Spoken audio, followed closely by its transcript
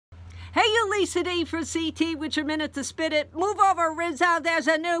Hey, you Lisa D for CT with your minute to spit it. Move over, Rizzo. There's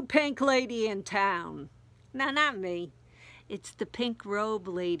a new pink lady in town. No, not me. It's the pink robe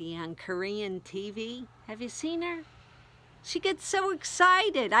lady on Korean TV. Have you seen her? She gets so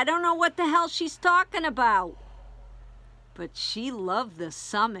excited. I don't know what the hell she's talking about. But she loved the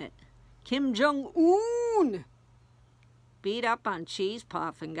summit. Kim Jong-un beat up on Cheese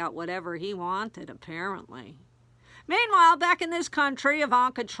Puff and got whatever he wanted, apparently. Meanwhile, back in this country,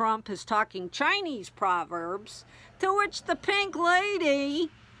 Ivanka Trump is talking Chinese proverbs, to which the pink lady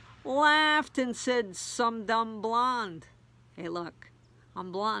laughed and said, "Some dumb blonde." Hey, look,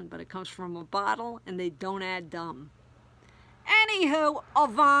 I'm blonde, but it comes from a bottle, and they don't add dumb. Anywho,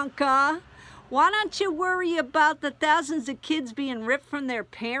 Ivanka, why don't you worry about the thousands of kids being ripped from their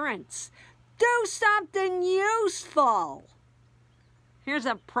parents? Do something useful. Here's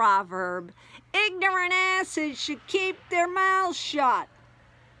a proverb. Ignorant asses should keep their mouths shut.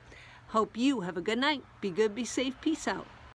 Hope you have a good night. Be good, be safe. Peace out.